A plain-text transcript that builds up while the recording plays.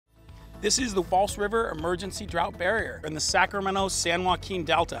This is the False River Emergency Drought Barrier in the Sacramento-San Joaquin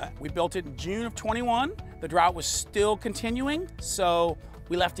Delta. We built it in June of 21. The drought was still continuing, so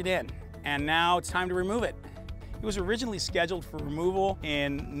we left it in. And now it's time to remove it. It was originally scheduled for removal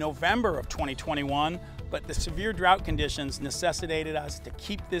in November of 2021, but the severe drought conditions necessitated us to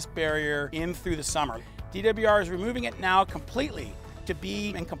keep this barrier in through the summer. DWR is removing it now completely to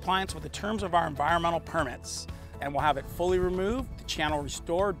be in compliance with the terms of our environmental permits. And we'll have it fully removed, the channel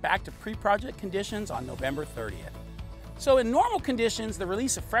restored back to pre-project conditions on November 30th. So in normal conditions, the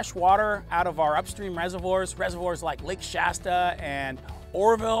release of fresh water out of our upstream reservoirs like Lake Shasta and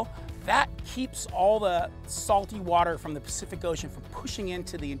Oroville, that keeps all the salty water from the Pacific Ocean from pushing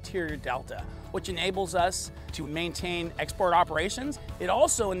into the interior delta, which enables us to maintain export operations. It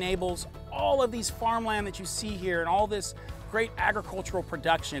also enables all of these farmland that you see here and all this great agricultural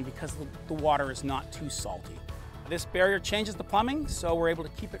production because the water is not too salty. This barrier changes the plumbing, so we're able to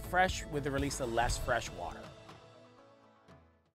keep it fresh with the release of less fresh water.